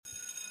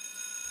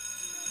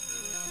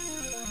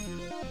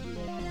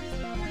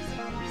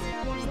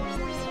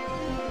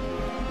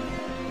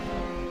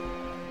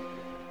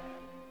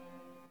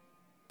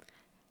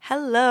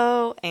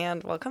Hello,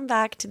 and welcome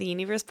back to the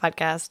Universe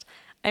Podcast.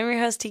 I'm your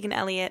host, Tegan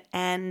Elliott,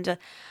 and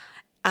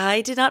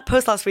I did not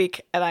post last week,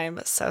 and I am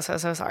so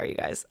sorry, you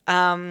guys.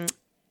 A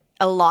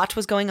lot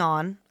was going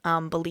on.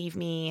 Believe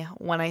me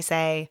when I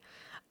say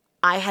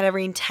I had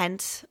every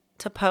intent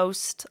to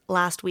post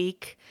last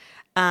week.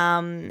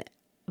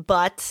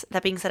 But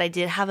that being said, I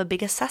did have a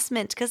big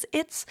assessment because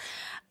it's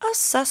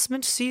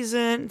assessment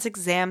season. It's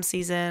exam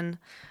season.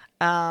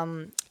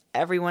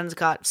 Everyone's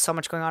got so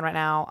much going on right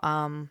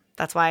now.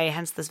 That's why,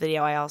 hence this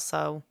video,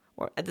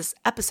 or this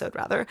episode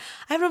rather,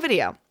 I have no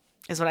video,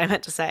 is what I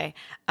meant to say.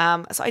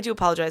 So I do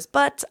apologize.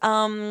 But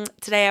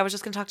today I was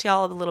just going to talk to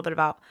y'all a little bit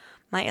about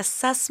my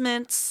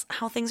assessments,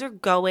 how things are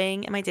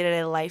going in my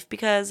day-to-day life,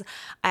 because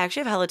I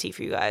actually have hella tea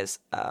for you guys.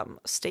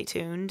 Stay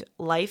tuned.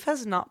 Life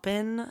has not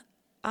been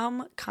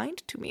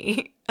kind to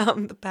me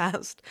the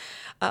past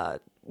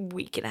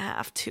week and a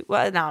half,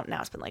 now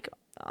it's been like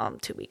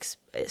 2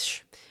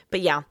 weeks-ish. But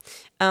yeah,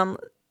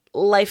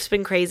 life's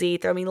been crazy,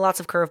 throwing me lots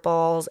of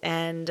curveballs,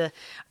 and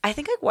I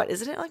think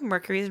isn't it like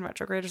Mercury's in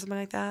retrograde or something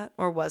like that?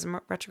 Or was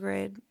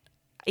retrograde?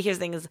 Here's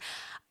the thing is,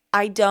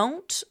 I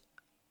don't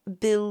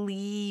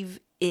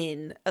believe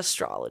in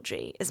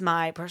astrology, is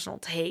my personal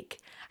take.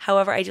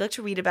 However, I do like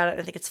to read about it, and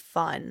I think it's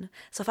fun.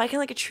 So if I can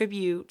like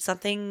attribute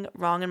something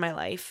wrong in my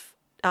life,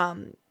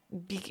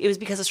 it was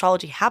because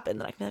astrology happened,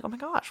 then I can be like, oh my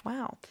gosh,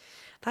 wow,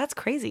 that's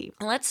crazy.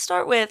 Let's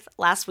start with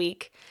last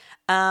week.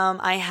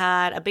 I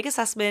had a big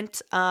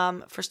assessment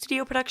for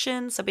studio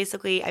production. So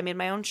basically, I made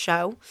my own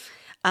show.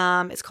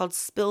 It's called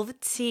Spill the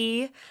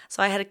Tea.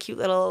 So I had a cute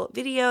little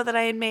video that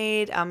I had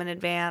made in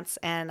advance,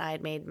 and I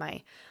had made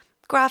my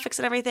graphics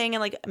and everything.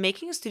 And like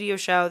making a studio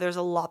show, there's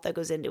a lot that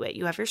goes into it.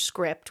 You have your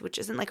script, which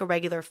isn't like a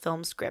regular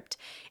film script.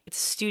 It's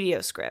a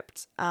studio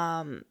script.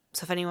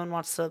 So if anyone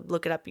wants to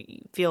look it up,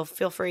 feel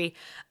free.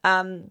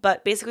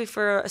 But basically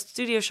for a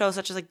studio show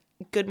such as like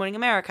Good Morning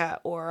America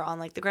or on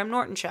like the Graham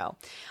Norton show,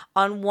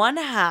 on one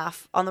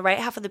half, on the right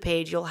half of the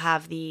page, you'll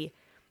have the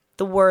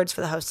words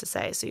for the host to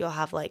say. So you'll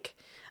have like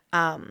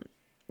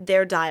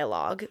their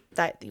dialogue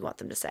that you want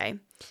them to say.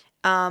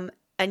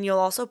 And you'll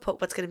also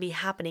put what's going to be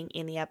happening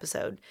in the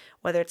episode,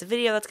 whether it's a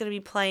video that's going to be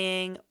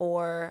playing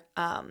or,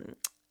 so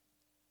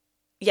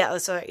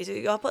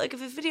you'll put like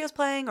if a video's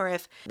playing or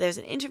if there's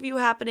an interview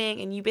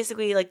happening, and you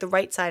basically like the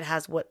right side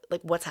has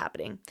what's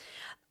happening.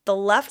 The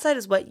left side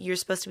is what you're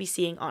supposed to be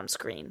seeing on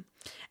screen,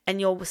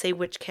 and you'll say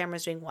which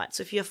camera's doing what.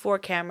 So if you have 4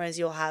 cameras,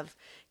 you'll have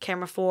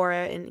camera 4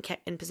 in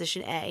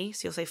position A,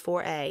 so you'll say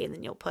 4A, and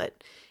then you'll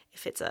put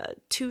if it's a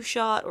 2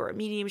 shot or a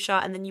medium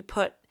shot, and then you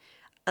put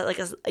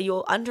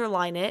you'll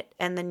underline it,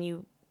 and then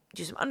you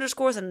do some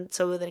underscores, and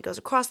so then it goes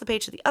across the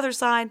page to the other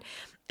side,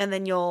 and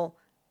then you'll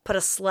put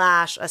a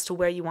slash as to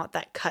where you want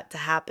that cut to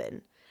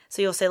happen.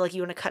 So you'll say like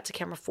you want to cut to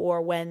camera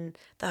 4 when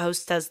the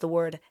host says the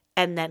word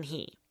and then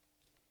he.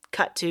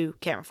 Cut to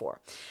camera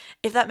 4.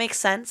 If that makes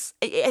sense.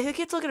 I think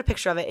you have to look at a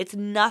picture of it. It's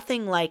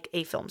nothing like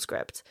a film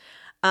script.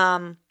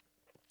 Really,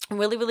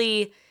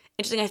 really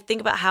interesting. I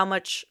think about how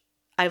much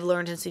I've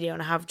learned in studio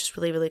and how I've just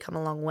really, really come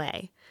a long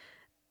way.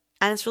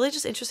 And it's really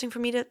just interesting for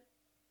me to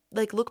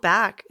like look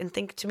back and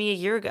think to me a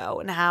year ago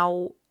and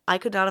how I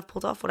could not have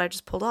pulled off what I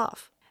just pulled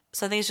off.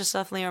 So I think it's just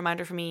definitely a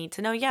reminder for me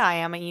to know, yeah, I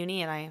am at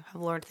uni and I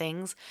have learned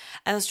things.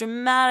 And as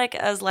dramatic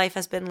as life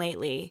has been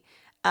lately,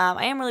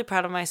 I am really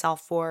proud of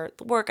myself for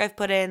the work I've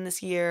put in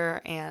this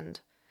year and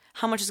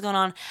how much is going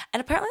on. And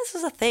apparently this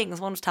is a thing.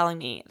 Someone was telling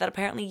me that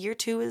apparently year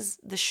 2 is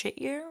the shit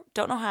year.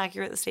 Don't know how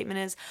accurate the statement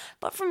is.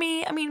 But for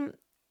me, I mean,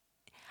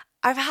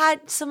 I've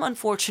had some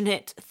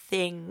unfortunate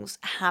things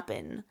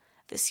happen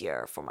this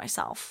year for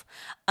myself.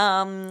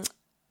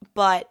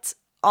 But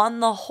on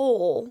the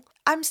whole,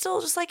 I'm still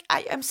just like,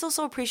 I'm still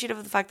so appreciative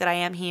of the fact that I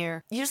am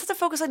here. You just have to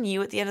focus on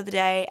you at the end of the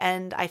day.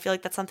 And I feel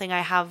like that's something I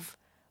have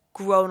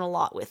grown a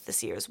lot with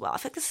this year as well. I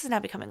feel like this is now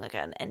becoming like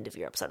an end of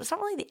year episode. It's not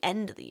really the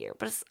end of the year,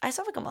 but I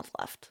still have like a month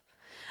left.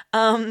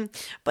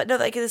 But no,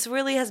 like this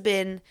really has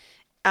been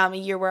a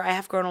year where I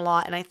have grown a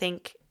lot. And I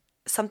think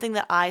something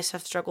that I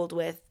have struggled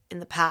with in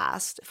the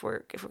past, if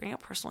we're getting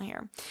personal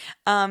here,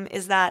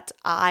 is that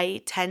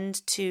I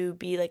tend to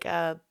be like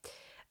a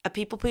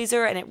people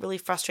pleaser, and it really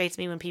frustrates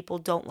me when people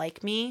don't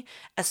like me,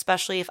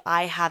 especially if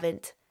I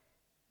haven't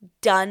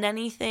done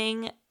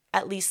anything,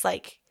 at least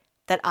like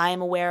that I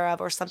am aware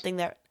of, or something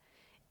that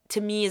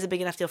to me is a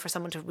big enough deal for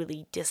someone to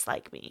really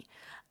dislike me.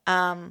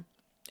 And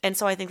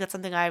so I think that's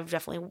something I've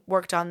definitely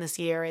worked on this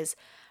year, is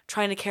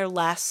trying to care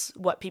less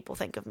what people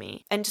think of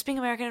me. And just being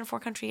American in a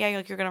foreign country, yeah,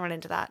 like you're going to run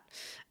into that.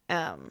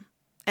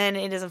 And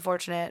it is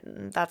unfortunate,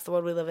 and that's the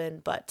world we live in,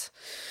 but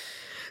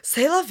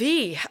c'est la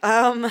vie.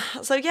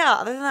 So yeah,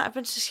 other than that, I've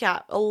been just,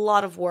 a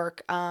lot of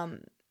work.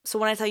 So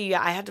when I tell you,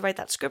 I had to write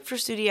that script for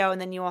studio, and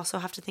then you also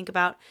have to think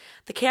about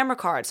the camera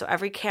card. So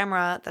every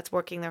camera that's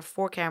working, there are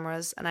 4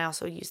 cameras, and I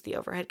also use the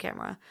overhead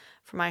camera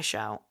for my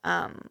show.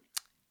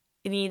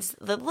 It needs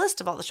the list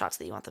of all the shots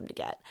that you want them to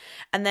get.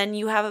 And then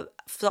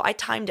so I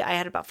timed it. I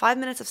had about 5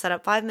 minutes of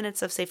setup, 5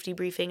 minutes of safety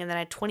briefing, and then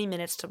I had 20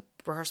 minutes to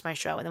rehearse my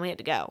show, and then we had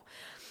to go.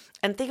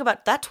 And think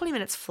about that 20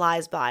 minutes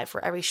flies by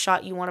for every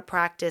shot you want to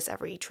practice,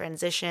 every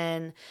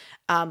transition,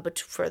 but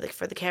for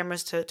the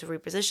cameras to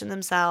reposition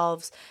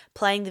themselves,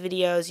 playing the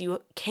videos.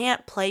 You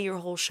can't play your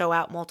whole show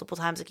out multiple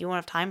times. Like, you won't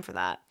have time for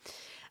that.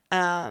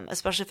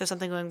 Especially if there's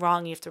something going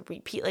wrong, you have to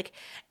repeat. Like,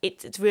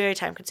 it's very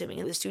time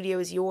consuming. The studio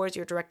is yours.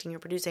 You're directing, you're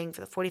producing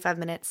for the 45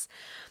 minutes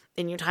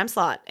in your time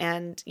slot.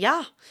 And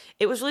yeah,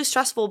 it was really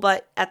stressful,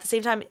 but at the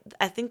same time,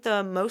 I think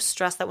the most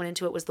stress that went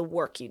into it was the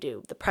work you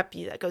do, the prep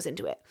that goes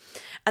into it.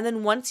 And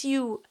then once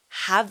you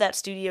have that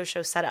studio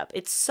show set up,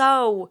 it's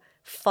so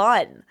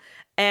fun.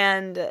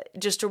 And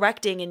just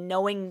directing and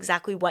knowing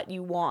exactly what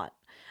you want,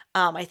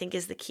 I think,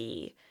 is the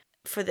key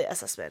for the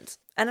assessment.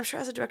 And I'm sure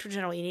as a director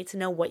general, you need to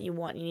know what you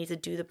want. You need to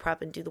do the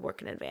prep and do the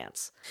work in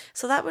advance.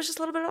 So that was just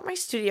a little bit about my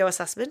studio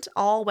assessment.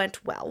 All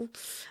went well.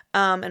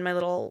 And my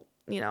little,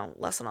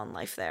 lesson on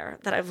life there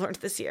that I've learned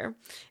this year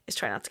is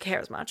try not to care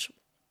as much.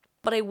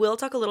 But I will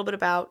talk a little bit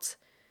about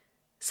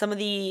some of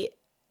the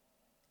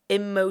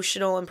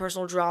emotional and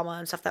personal drama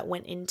and stuff that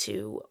went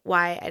into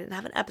why I didn't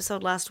have an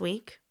episode last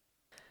week.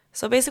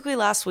 So basically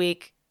last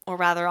week, or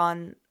rather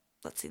on,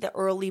 the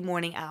early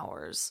morning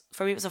hours.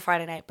 For me, it was a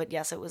Friday night, but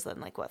yes, it was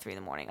then 3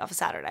 a.m. of a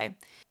Saturday.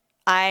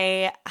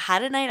 I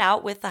had a night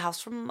out with the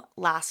house from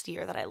last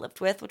year that I lived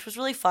with, which was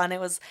really fun. It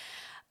was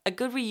a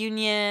good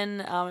reunion.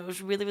 It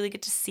was really, really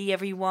good to see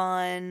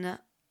everyone.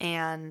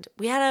 And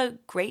we had a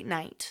great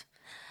night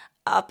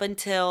up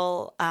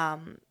until,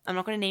 I'm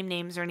not going to name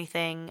names or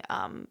anything.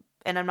 And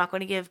I'm not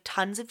going to give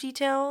tons of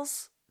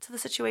details to the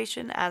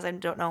situation, as I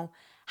don't know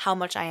how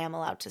much I am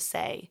allowed to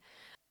say.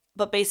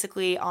 But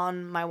basically,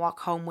 on my walk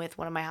home with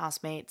one of my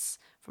housemates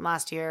from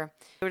last year,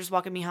 they were just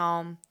walking me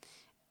home,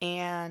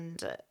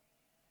 and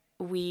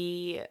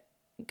we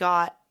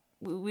got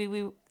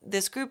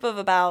this group of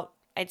about,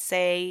 I'd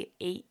say,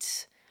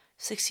 8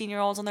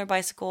 16-year-olds on their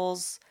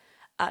bicycles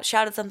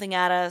shouted something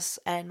at us,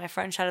 and my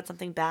friend shouted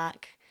something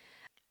back.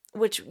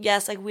 Which,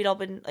 yes,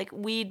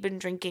 we'd been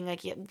drinking,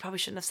 we probably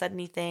shouldn't have said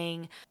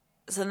anything.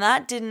 So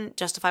that didn't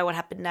justify what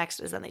happened next,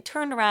 is then they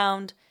turned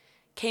around,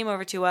 came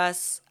over to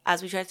us.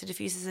 As we tried to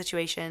defuse the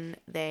situation,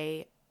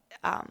 they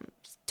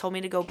told me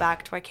to go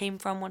back to where I came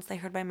from once they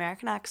heard my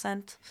American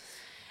accent.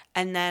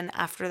 And then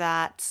after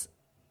that,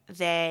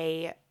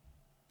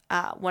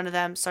 one of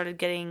them started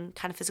getting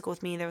kind of physical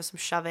with me. There was some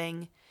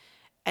shoving.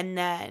 And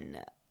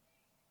then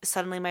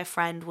suddenly my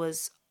friend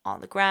was on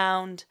the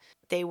ground.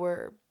 They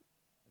were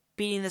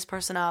beating this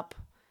person up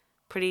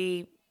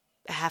pretty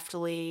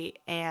heftily,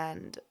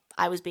 and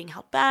I was being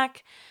held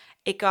back.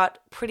 It got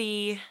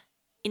pretty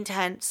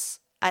intense.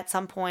 At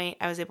some point,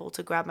 I was able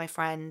to grab my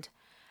friend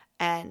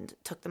and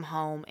took them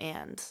home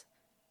and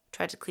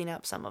tried to clean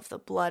up some of the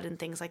blood and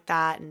things like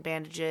that and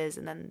bandages.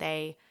 And then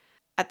they,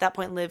 at that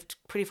point, lived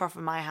pretty far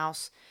from my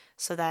house.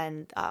 So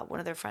then one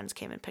of their friends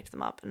came and picked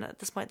them up. And at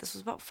this point, this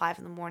was about 5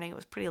 a.m. It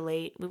was pretty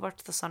late. We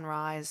watched the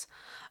sunrise.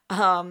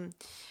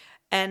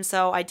 And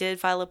so I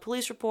did file a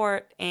police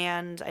report,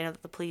 and I know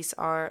that the police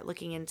are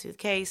looking into the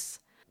case.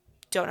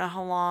 Don't know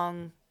how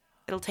long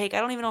it'll take. I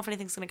don't even know if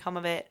anything's going to come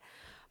of it.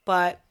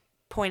 But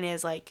point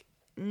is,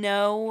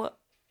 no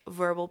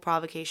verbal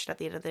provocation at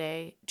the end of the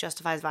day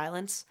justifies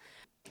violence.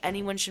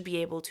 Anyone should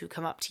be able to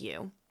come up to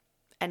you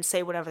and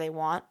say whatever they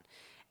want.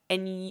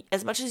 And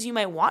as much as you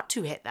might want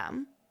to hit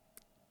them,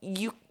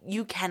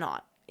 you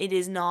cannot. It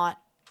is not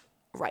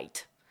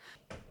right.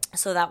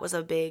 So that was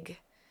a big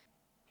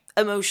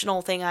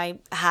emotional thing I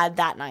had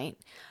that night.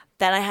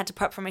 Then I had to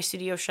prep for my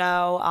studio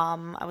show.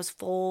 I was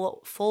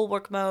full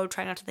work mode,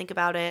 trying not to think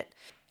about it.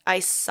 I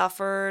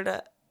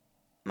suffered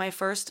my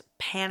first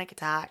panic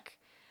attack,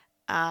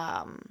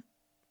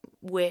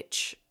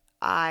 which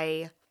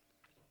I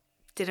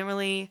didn't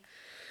really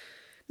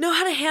know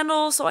how to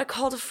handle. So I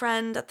called a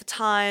friend at the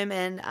time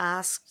and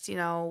asked,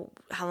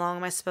 how long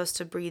am I supposed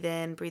to breathe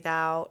in, breathe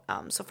out?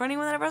 So for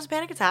anyone that ever has a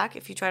panic attack,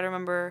 if you try to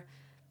remember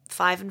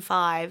 5 and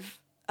 5,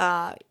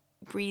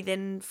 breathe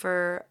in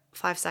for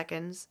 5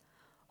 seconds,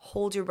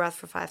 hold your breath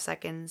for 5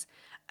 seconds,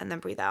 and then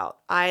breathe out.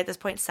 I, at this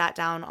point, sat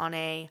down on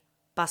a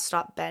bus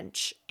stop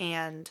bench,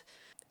 and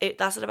it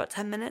lasted about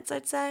 10 minutes,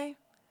 I'd say.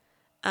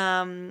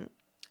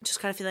 Just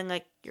kind of feeling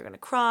like you're going to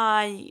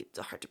cry, it's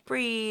hard to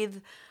breathe.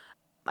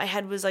 My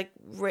head was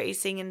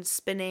racing and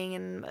spinning,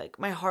 and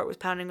my heart was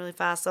pounding really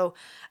fast. So,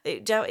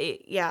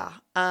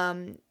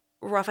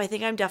 rough. I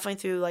think I'm definitely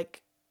through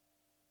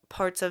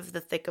parts of the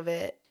thick of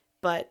it,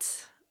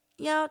 but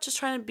yeah, just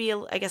trying to be,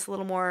 I guess, a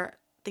little more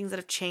things that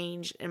have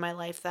changed in my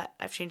life, that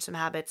I've changed some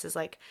habits, is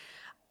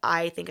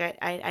I think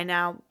I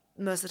now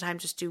most of the time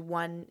just do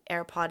one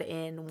AirPod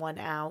in, one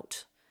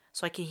out,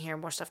 so I can hear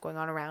more stuff going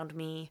on around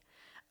me.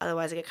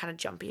 Otherwise, I get kind of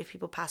jumpy if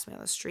people pass me on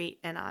the street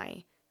and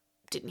I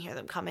didn't hear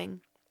them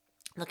coming.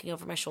 Looking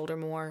over my shoulder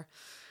more,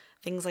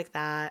 things like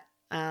that.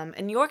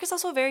 And New York is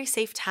also a very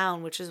safe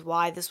town, which is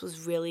why this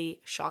was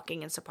really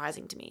shocking and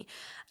surprising to me.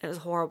 It was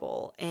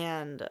horrible.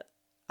 And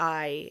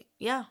I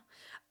know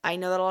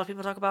that a lot of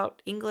people talk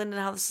about England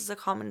and how this is a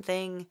common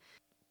thing,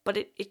 but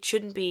it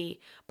shouldn't be.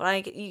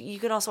 But you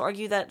could also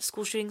argue that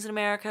school shootings in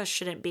America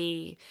shouldn't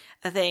be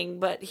a thing.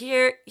 But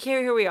here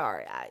we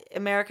are.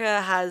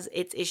 America has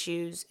its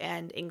issues,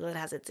 and England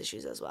has its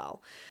issues as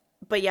well.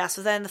 But yeah,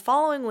 so then the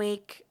following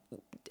week,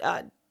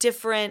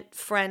 different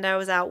friend I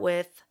was out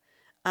with,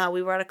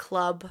 we were at a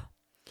club,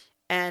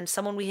 and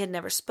someone we had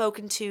never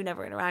spoken to,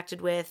 never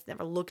interacted with,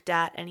 never looked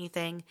at,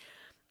 anything,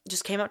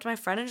 just came up to my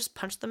friend and just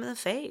punched them in the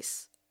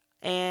face.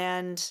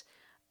 And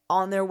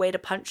on their way to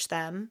punch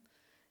them,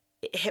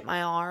 it hit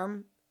my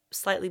arm,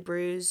 slightly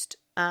bruised.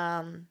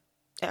 It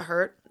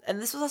hurt.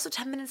 And this was also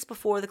 10 minutes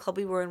before the club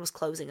we were in was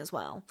closing as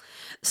well.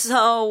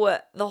 So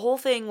the whole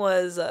thing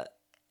was a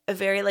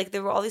very, like,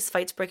 there were all these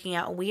fights breaking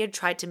out, and we had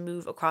tried to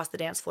move across the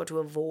dance floor to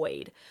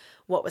avoid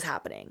what was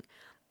happening.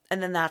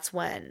 And then that's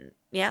when,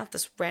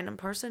 this random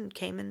person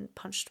came and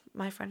punched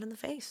my friend in the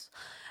face.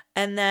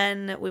 And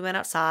then we went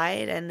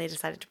outside, and they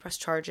decided to press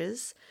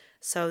charges.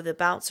 So the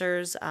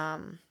bouncers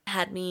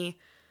had me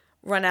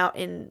run out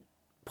and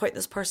point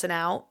this person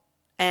out,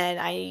 and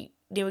I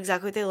knew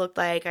exactly what they looked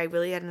like. I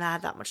really hadn't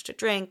had that much to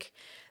drink.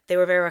 They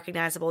were very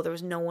recognizable. There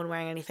was no one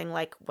wearing anything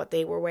like what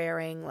they were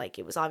wearing. Like,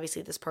 it was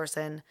obviously this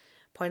person.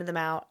 Pointed them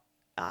out.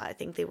 I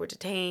think they were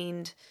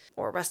detained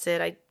or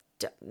arrested.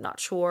 I'm not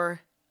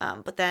sure.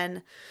 But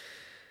then,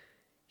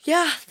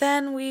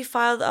 then we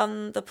filed,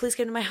 the police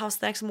came to my house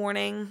the next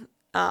morning.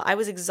 I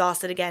was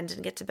exhausted again,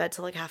 didn't get to bed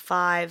till like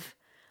 5:30,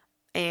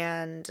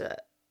 and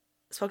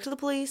spoke to the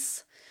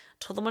police,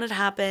 told them what had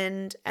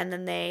happened, and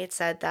then they had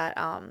said that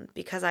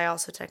because I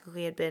also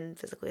technically had been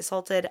physically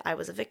assaulted, I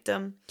was a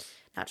victim,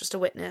 not just a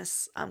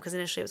witness, because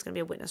initially it was going to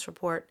be a witness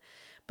report,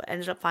 but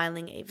ended up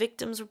filing a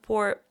victim's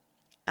report,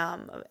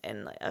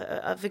 and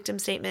a victim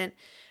statement.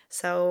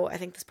 So I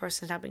think this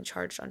person is now being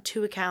charged on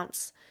 2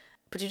 accounts,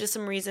 but due to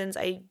some reasons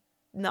I'm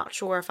not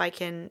sure if I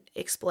can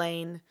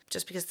explain,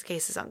 just because the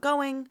case is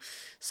ongoing.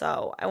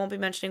 So I won't be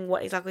mentioning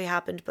what exactly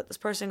happened, but this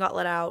person got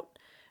let out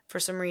for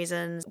some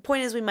reasons. The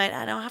point is, we might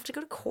now have to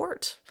go to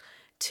court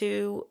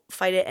to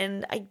fight it,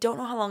 and I don't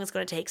know how long it's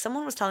going to take.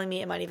 Someone was telling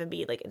me it might even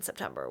be like in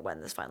September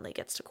when this finally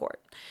gets to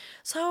court.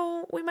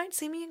 So we might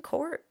see me in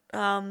court.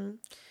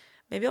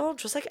 Maybe I'll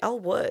just like Elle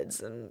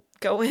Woods and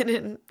go in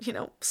and,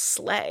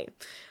 slay.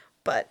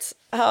 But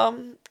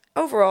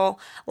overall,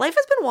 life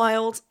has been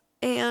wild,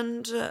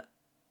 and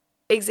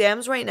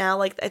exams right now,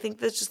 like, I think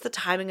that's just the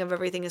timing of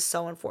everything is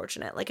so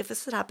unfortunate. Like, if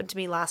this had happened to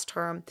me last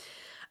term,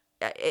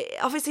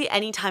 obviously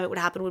any time it would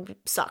happen would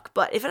suck.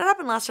 But if it had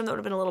happened last term, that would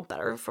have been a little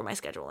better for my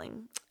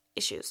scheduling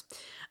issues.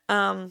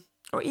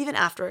 Or even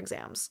after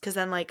exams, because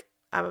then, like,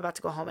 I'm about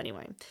to go home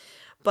anyway.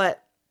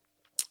 But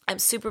I'm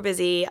super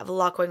busy. I have a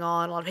lot going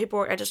on, a lot of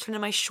paperwork. I just turned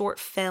in my short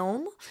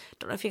film.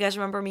 Don't know if you guys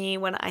remember me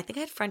when I think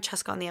I had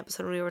Francesca on the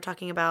episode when we were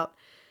talking about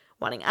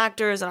wanting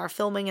actors and our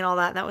filming and all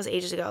that. And that was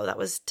ages ago. That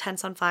was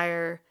Tense on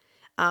Fire,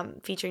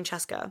 featuring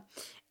Cheska.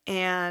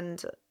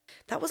 And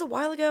that was a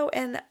while ago,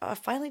 and I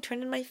finally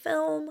turned in my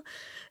film.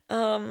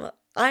 I'm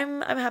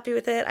happy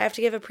with it. I have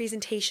to give a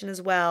presentation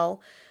as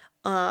well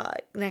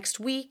next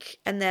week,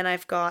 and then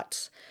I've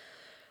got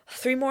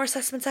 3 more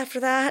assessments after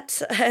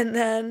that, and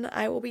then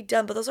I will be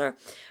done. But those are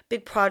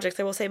big projects.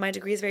 I will say my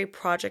degree is very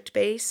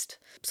project-based,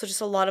 so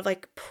just a lot of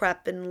like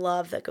prep and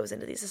love that goes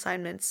into these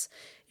assignments.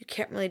 You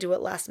can't really do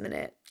it last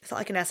minute. It's not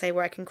like an essay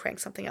where I can crank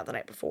something out the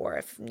night before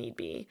if need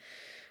be.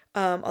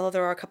 Although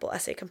there are a couple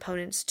essay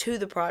components to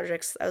the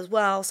projects as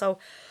well, so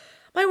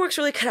my work's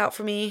really cut out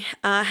for me,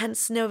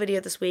 hence no video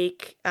this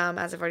week.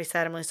 As I've already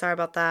said, I'm really sorry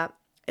about that.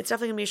 It's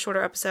definitely going to be a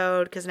shorter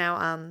episode, because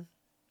now,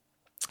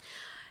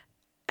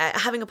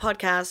 having a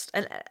podcast,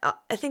 and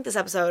I think this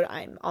episode,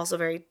 I'm also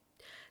very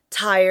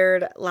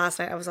tired. Last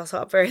night I was also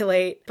up very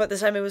late, but this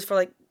time it was for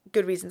like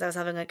good reasons. I was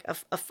having like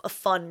a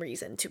fun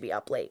reason to be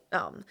up late,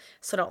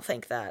 so don't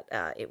think that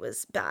it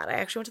was bad. I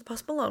actually went to the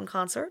Post Malone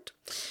concert.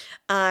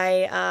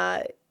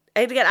 I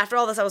had to get, after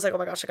all this, I was like, oh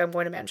my gosh, like, I'm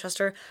going to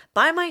Manchester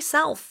by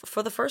myself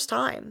for the first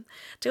time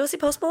to go see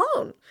Post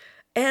Malone.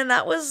 And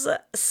that was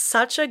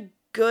such a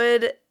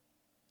good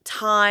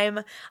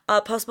time.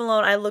 Post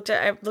Malone, I looked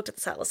at the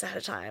set list ahead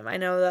of time. I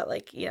know that,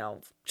 like,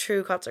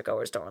 true concert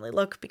goers don't really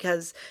look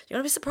because you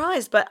want to be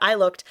surprised, but I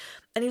looked,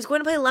 and he was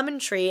going to play Lemon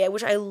Tree,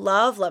 which I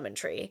love Lemon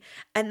Tree.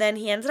 And then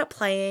he ended up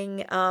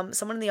playing,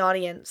 someone in the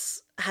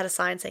audience had a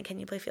sign saying, "Can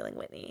you play Feeling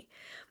Whitney?"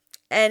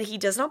 And he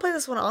does not play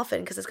this one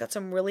often because it's got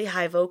some really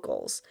high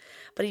vocals.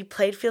 But he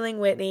played Feeling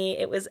Whitney.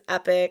 It was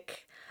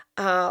epic.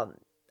 I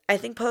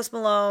think Post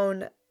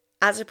Malone,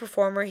 as a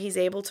performer, he's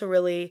able to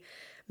really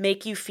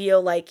make you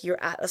feel like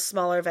you're at a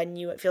smaller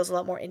venue. It feels a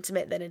lot more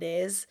intimate than it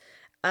is.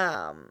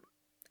 And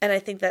I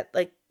think that,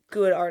 like,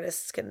 good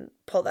artists can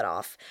pull that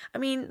off. I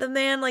mean, the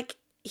man, like,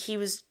 he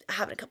was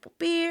having a couple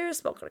beers,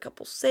 smoking a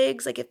couple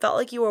cigs. Like, it felt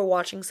like you were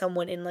watching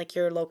someone in, like,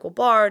 your local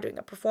bar doing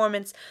a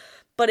performance.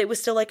 But it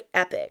was still, like,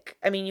 epic.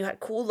 I mean, you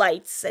had cool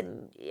lights,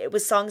 and it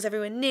was songs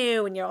everyone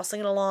knew, and you're all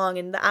singing along,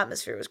 and the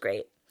atmosphere was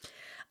great.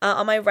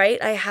 On my right,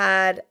 I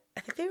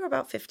think they were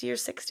about 50 or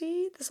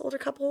 60, this older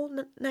couple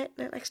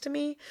next to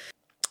me.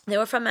 They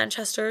were from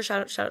Manchester.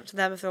 Shout out to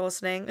them if they're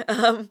listening.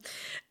 And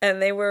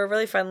they were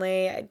really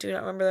friendly. I do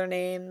not remember their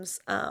names.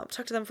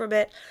 Talked to them for a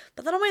bit.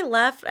 But then on my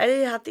left, I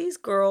had these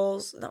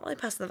girls not really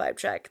passing the vibe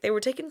check. They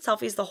were taking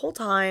selfies the whole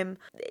time.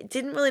 They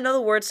didn't really know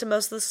the words to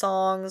most of the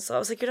songs. So I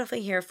was like, you're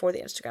definitely here for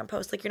the Instagram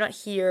post. Like, you're not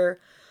here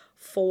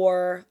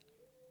for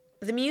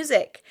the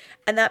music.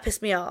 And that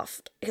pissed me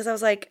off. Because I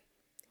was like,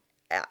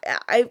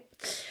 I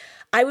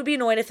would be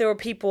annoyed if there were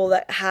people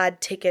that had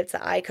tickets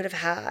that I could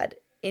have had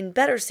in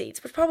better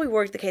seats, which probably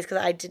weren't the case because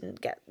I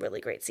didn't get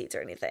really great seats or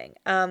anything.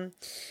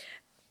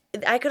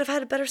 I could have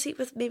had a better seat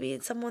with maybe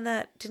someone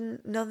that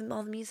didn't know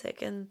all the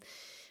music,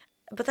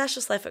 but that's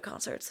just life at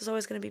concerts. There's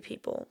always going to be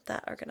people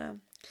that are going to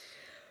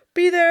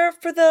be there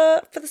for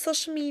the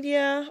social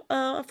media,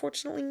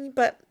 unfortunately.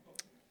 But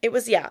it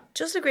was,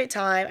 just a great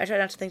time. I tried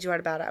not to think too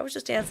hard about it. I was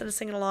just dancing and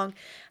singing along,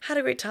 had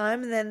a great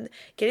time, and then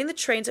getting the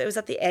train. So it was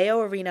at the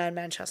AO Arena in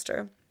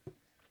Manchester,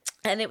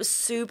 and it was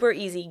super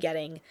easy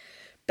getting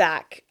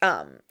back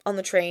on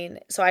the train.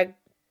 So I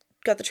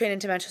got the train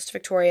into Manchester,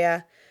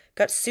 Victoria,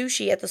 got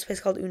sushi at this place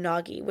called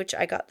Unagi, which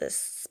I got this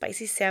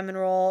spicy salmon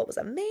roll. It was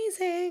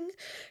amazing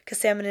because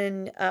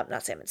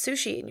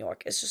sushi in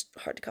York is just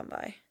hard to come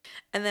by.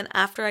 And then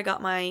after I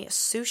got my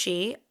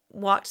sushi,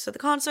 walked to the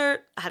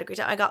concert. I had a great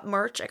time. I got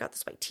merch. I got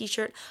this white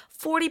t-shirt.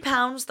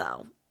 £40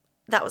 though.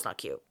 That was not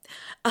cute.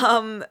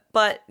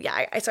 But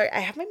yeah, I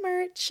have my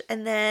merch,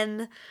 and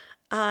then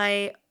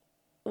I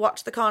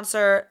watched the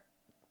concert,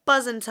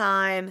 buzzing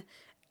time,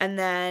 and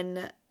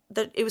then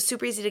it was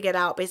super easy to get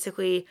out.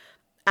 Basically,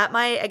 at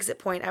my exit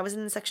point, I was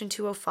in section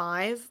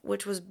 205,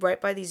 which was right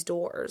by these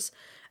doors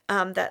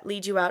that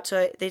lead you out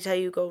to, they tell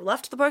you go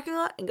left to the parking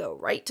lot and go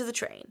right to the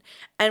train.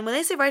 And when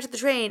they say right to the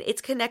train,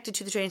 it's connected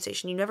to the train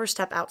station. You never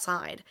step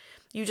outside.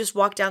 You just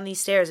walk down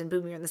these stairs and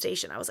boom, you're in the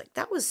station. I was like,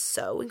 that was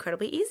so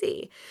incredibly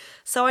easy.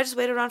 So I just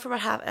waited around for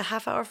about a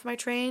half hour for my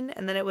train,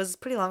 and then it was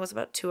pretty long. It was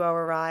about a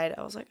 2-hour ride.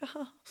 I was like,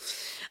 oh.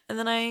 And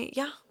then I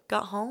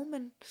got home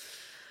and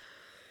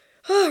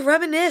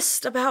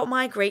reminisced about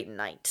my great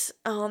night.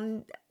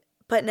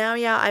 But now,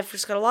 I've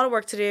just got a lot of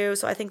work to do.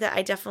 So I think that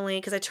I definitely,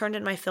 because I turned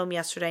in my film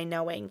yesterday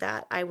knowing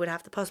that I would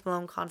have the Post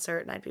Malone concert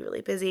and I'd be really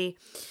busy.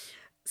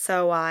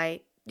 So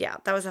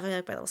that was definitely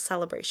like my little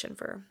celebration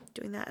for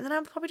doing that. And then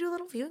I'll probably do a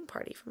little viewing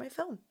party for my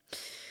film.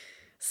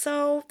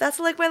 So that's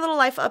like my little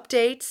life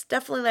update.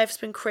 Definitely life's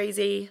been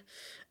crazy.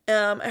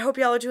 I hope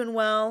y'all are doing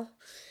well.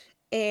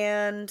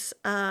 And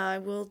I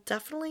will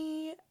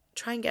definitely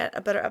try and get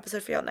a better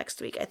episode for y'all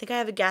next week. I think I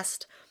have a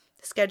guest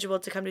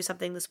scheduled to come do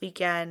something this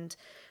weekend.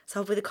 So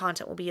hopefully the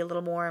content will be a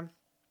little more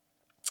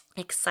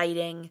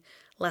exciting,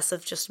 less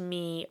of just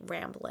me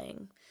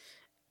rambling.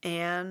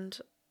 And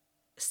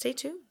stay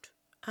tuned.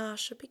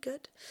 Should be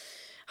good.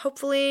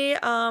 Hopefully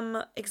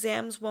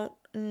exams won't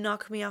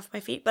knock me off my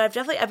feet. But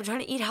I've been trying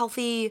to eat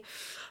healthy.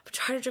 I've been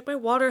trying to drink my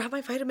water, have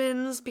my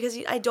vitamins, because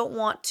I don't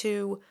want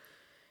to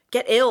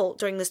get ill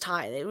during this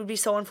time. It would be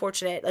so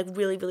unfortunate, like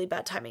really, really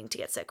bad timing to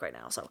get sick right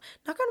now. So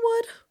knock on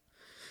wood.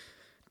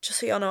 Just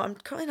so y'all know, I'm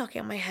currently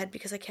knocking on my head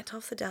because I can't tell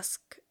if the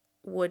desk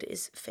wood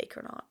is fake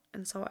or not.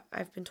 And so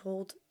I've been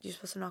told you're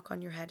supposed to knock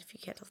on your head if you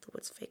can't tell if the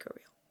wood's fake or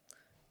real.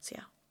 So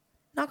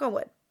knock on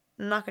wood.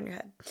 Knock on your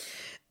head.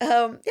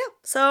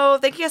 So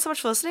thank you guys so much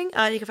for listening.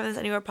 You can find this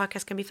anywhere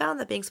podcasts can be found,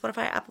 that being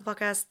Spotify, Apple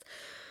Podcasts,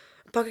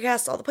 Pocket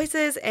Casts, all the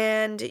places.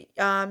 And you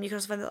can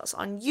also find us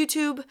on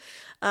YouTube.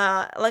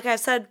 Like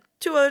I've said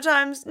 2 other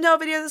times, no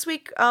video this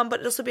week, but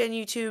it'll still be on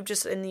YouTube,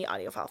 just in the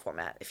audio file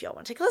format if y'all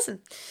want to take a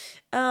listen.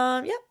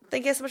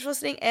 Thank you guys so much for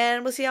listening,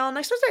 and we'll see y'all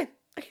next Thursday.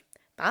 Okay,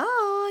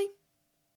 bye.